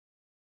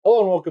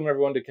Hello and welcome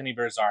everyone to Kenny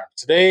Bear's Arms.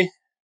 Today,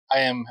 I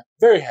am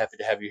very happy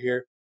to have you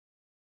here,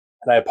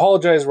 and I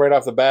apologize right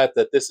off the bat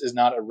that this is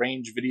not a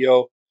range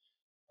video.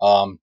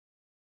 Um,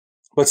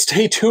 but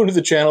stay tuned to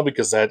the channel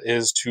because that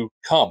is to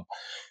come.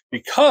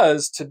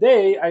 Because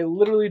today, I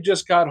literally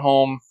just got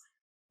home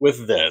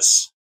with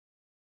this,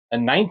 a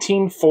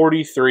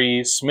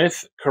 1943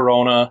 Smith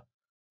Corona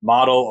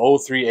Model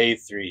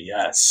 03A3.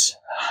 Yes,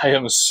 I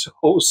am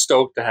so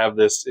stoked to have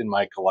this in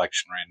my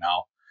collection right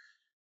now.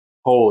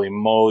 Holy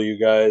moly, you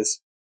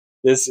guys!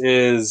 This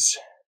is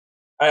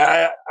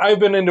I've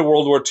been into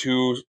World War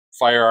II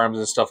firearms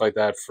and stuff like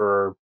that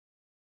for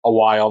a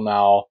while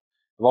now.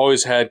 I've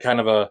always had kind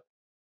of a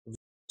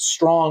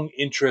strong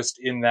interest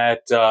in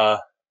that, I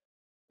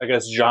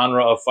guess,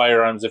 genre of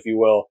firearms, if you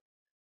will.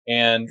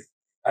 And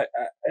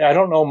I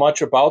don't know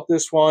much about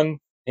this one,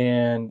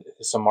 and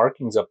some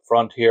markings up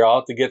front here.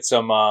 I'll have to get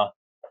some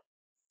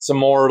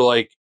more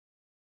like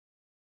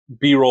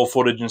B-roll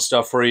footage and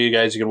stuff for you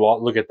guys. You can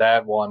look at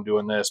that while I'm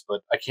doing this,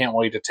 but I can't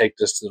wait to take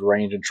this to the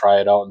range and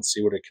try it out and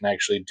see what it can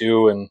actually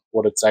do and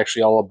what it's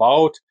actually all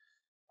about.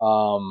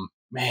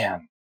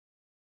 Man,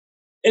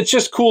 it's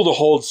just cool to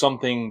hold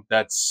something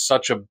that's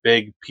such a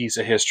big piece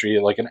of history,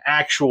 like an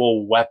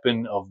actual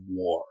weapon of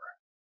war.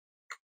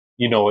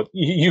 You know what?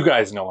 You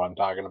guys know what I'm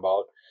talking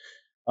about.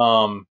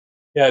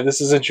 Yeah,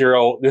 this isn't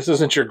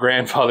your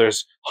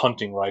grandfather's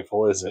hunting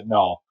rifle, is it?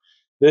 No,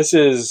 this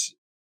is.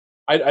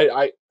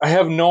 I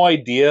have no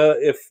idea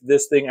if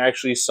this thing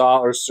actually saw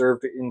or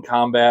served in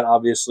combat,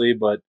 obviously,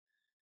 but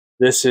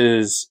this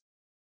is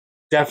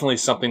definitely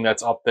something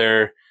that's up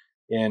there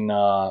in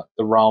the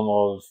realm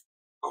of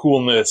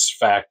coolness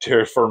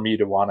factor for me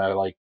to want to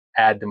like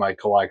add to my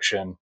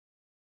collection.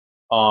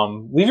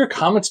 Leave your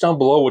comments down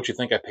below what you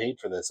think I paid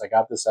for this. I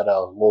got this at a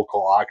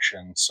local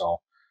auction,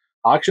 so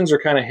auctions are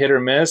kind of hit or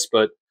miss,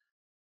 but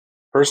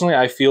personally,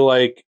 I feel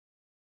like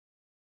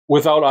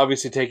without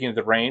obviously taking it to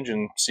the range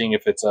and seeing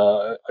if it's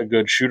a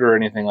good shooter or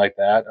anything like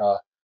that,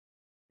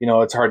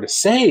 it's hard to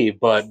say,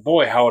 but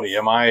boy, howdy,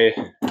 am I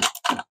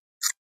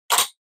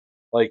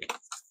like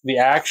the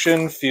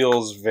action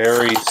feels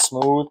very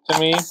smooth to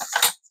me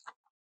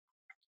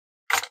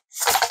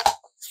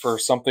for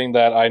something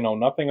that I know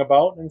nothing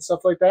about and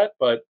stuff like that.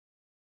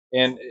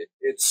 And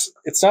it's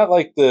not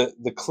like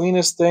the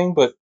cleanest thing,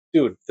 but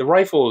dude, the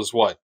rifle is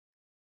what,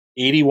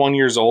 81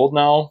 years old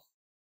now.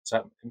 Is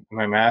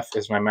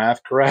my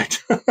math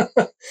correct?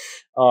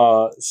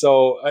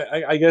 So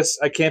I guess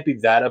I can't be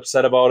that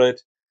upset about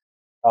it.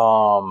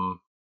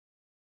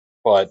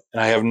 But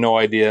I have no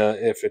idea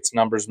if it's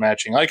numbers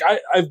matching. Like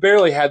I've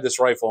barely had this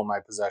rifle in my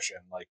possession.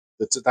 Like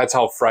that's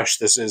how fresh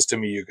this is to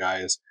me, you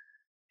guys.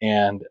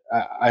 And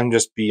I'm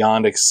just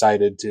beyond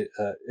excited to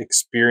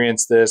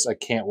experience this. I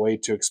can't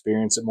wait to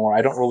experience it more.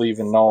 I don't really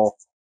even know.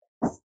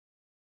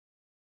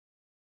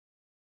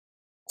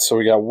 So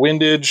we got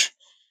windage.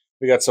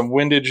 We got some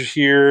windage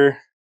here.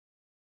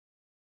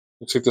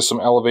 Looks like there's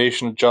some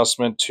elevation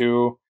adjustment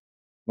too.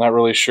 Not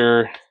really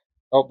sure.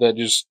 Oh,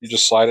 you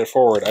just slide it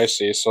forward. I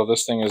see. So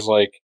this thing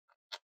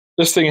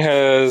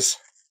has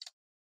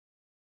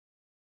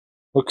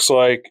looks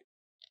like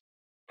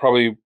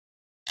probably,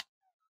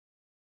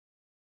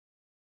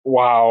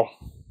 wow,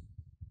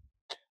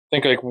 I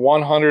think like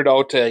 100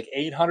 out to like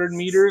 800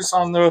 meters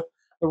on the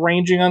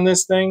ranging on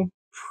this thing.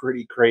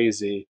 Pretty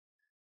crazy.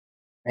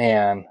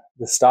 Man,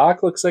 the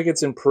stock looks like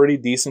it's in pretty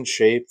decent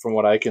shape from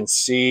what I can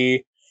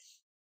see.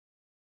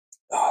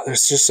 Oh,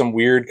 there's just some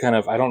weird kind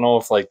of, I don't know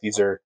if like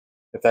if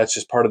that's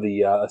just part of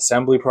the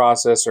assembly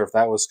process or if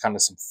that was kind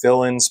of some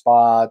fill-in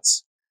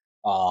spots.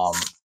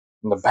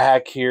 In the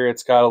back here,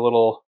 it's got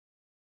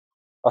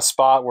a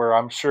spot where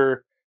I'm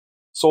sure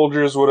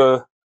soldiers would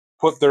have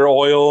put their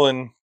oil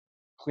and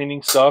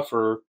cleaning stuff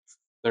or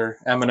their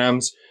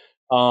M&Ms,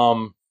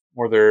 or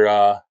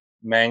their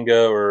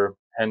manga or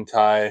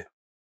hentai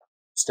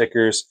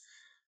stickers.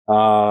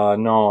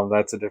 No,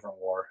 that's a different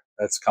war.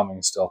 That's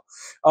coming still.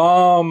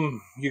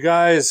 You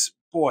guys,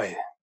 boy,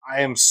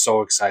 I am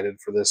so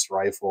excited for this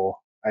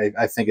rifle.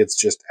 I think it's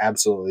just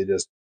absolutely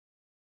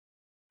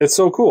it's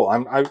so cool.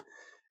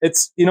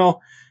 It's,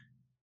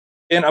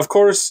 and of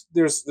course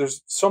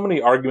there's so many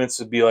arguments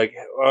to be like,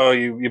 oh,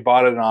 you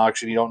bought it at an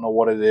auction, you don't know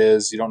what it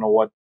is, you don't know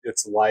what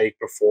it's like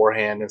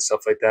beforehand and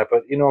stuff like that.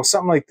 But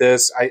something like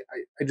this, I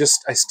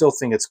still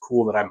think it's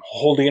cool that I'm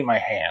holding it in my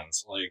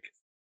hands. Like,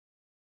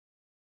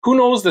 who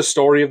knows the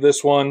story of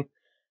this one?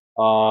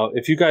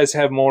 If you guys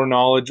have more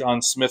knowledge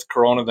on Smith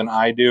Corona than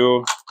I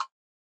do,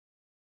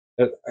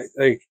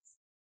 I'm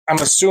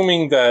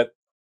assuming that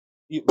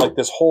like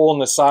this hole in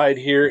the side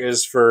here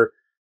is for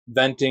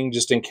venting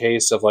just in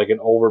case of like an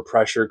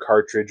overpressure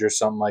cartridge or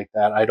something like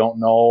that. I don't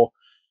know.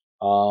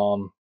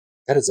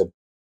 That is a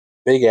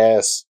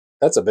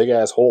that's a big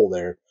ass hole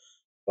there.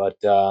 But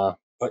I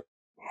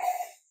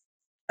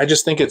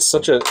just think I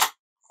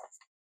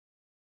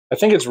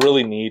think it's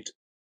really neat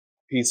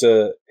piece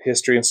of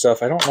history and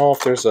stuff. I don't know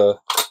if it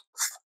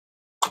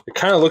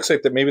kind of looks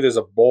like that maybe there's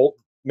a bolt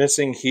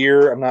missing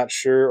here. I'm not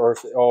sure,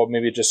 or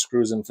maybe it just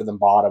screws in for the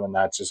bottom and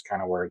that's just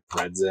kind of where it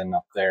threads in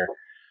up there.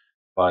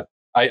 But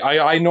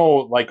I know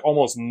like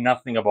almost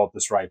nothing about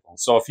this rifle.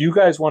 So if you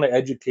guys want to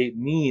educate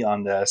me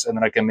on this, and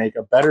then I can make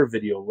a better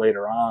video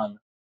later on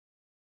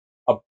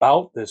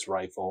about this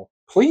rifle,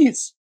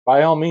 please,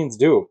 by all means,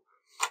 do.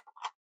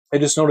 I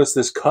just noticed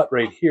this cut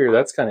right here.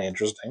 That's kind of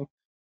interesting.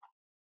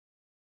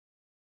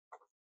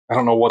 I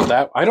don't know what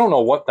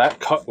that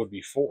cut would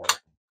be for.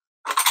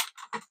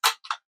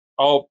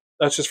 Oh,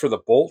 that's just for the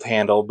bolt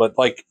handle, but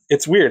like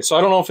it's weird. So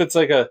I don't know if it's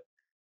like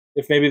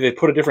if maybe they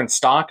put a different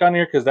stock on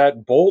here, because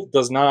that bolt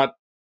does not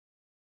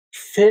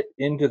fit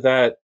into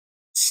that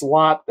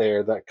slot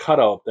there, that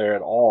cutout there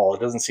at all. It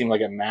doesn't seem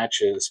like it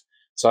matches.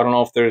 So I don't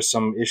know if there's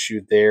some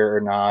issue there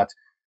or not.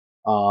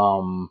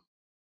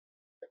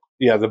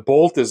 Yeah, the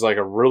bolt is like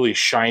a really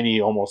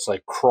shiny, almost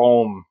like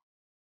chrome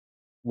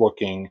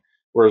looking,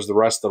 whereas the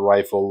rest of the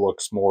rifle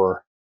looks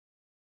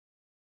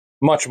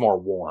much more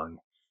worn.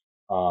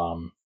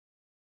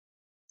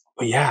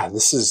 But yeah,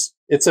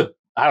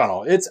 I don't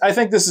know. I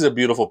think this is a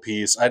beautiful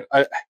piece.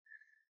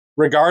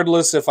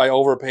 Regardless if I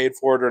overpaid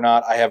for it or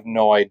not, I have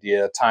no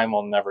idea. Time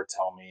will never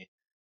tell me.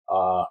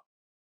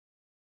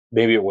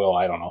 Maybe it will.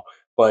 I don't know.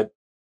 But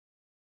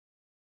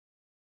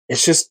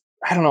it's just,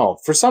 I don't know.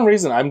 For some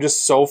reason, I'm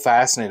just so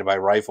fascinated by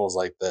rifles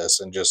like this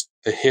and just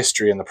the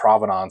history and the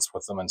provenance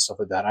with them and stuff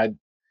like that.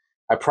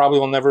 I probably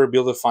will never be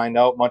able to find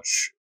out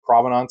much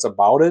provenance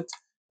about it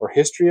or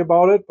history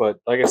about it. But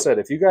like I said,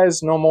 if you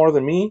guys know more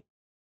than me,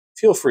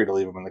 feel free to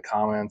leave them in the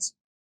comments.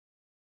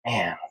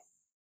 Man,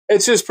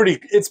 it's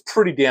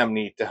pretty damn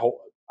neat to hold.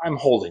 I'm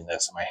holding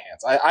this in my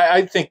hands.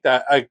 I think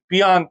that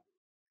beyond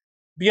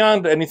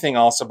anything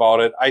else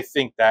about it, I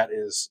think that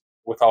is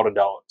without a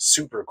doubt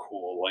super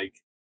cool. Like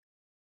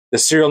the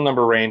serial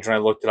number range when I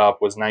looked it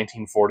up was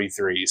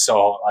 1943.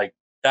 So like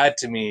that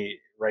to me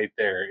right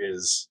there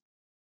is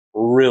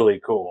really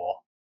cool.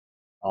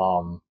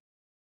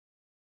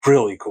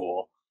 Really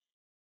cool.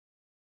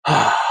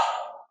 I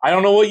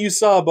don't know what you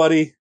saw,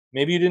 buddy.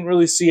 Maybe you didn't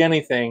really see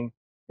anything.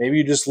 Maybe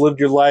you just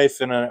lived your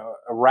life in a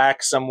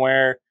rack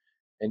somewhere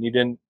and you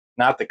didn't,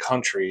 not the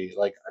country,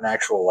 like an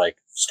actual like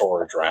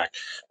storage rack.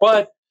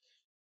 But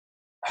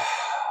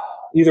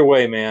either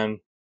way,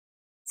 man,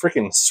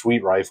 freaking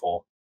sweet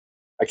rifle.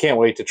 I can't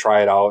wait to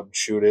try it out and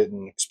shoot it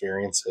and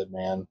experience it,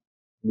 man.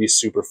 It'd be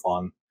super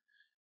fun.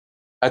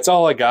 That's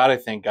all I got, I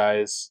think,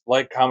 guys.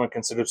 Like, comment,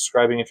 consider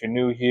subscribing if you're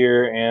new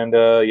here. And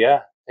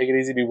yeah, take it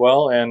easy, be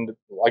well. And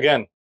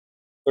again,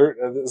 this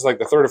is like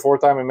the third or fourth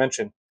time I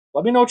mentioned.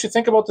 Let me know what you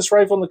think about this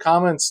rifle in the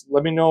comments.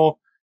 Let me know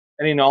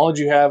any knowledge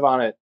you have on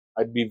it.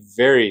 I'd be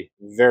very,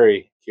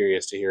 very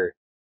curious to hear.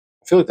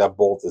 I feel like that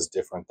bolt is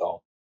different,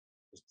 though.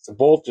 The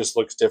bolt just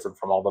looks different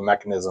from all the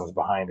mechanisms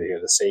behind it here,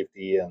 the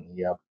safety and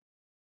the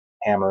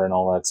hammer and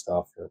all that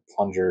stuff, or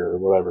plunger or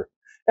whatever.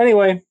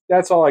 Anyway,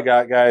 that's all I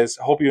got, guys.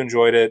 I hope you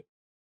enjoyed it.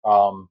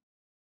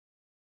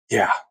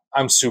 Yeah,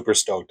 I'm super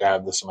stoked to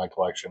have this in my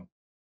collection.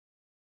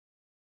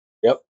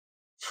 Yep.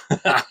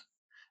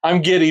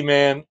 I'm giddy,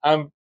 man.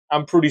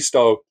 I'm pretty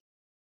stoked.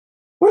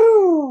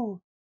 Woo!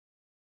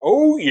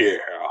 Oh yeah.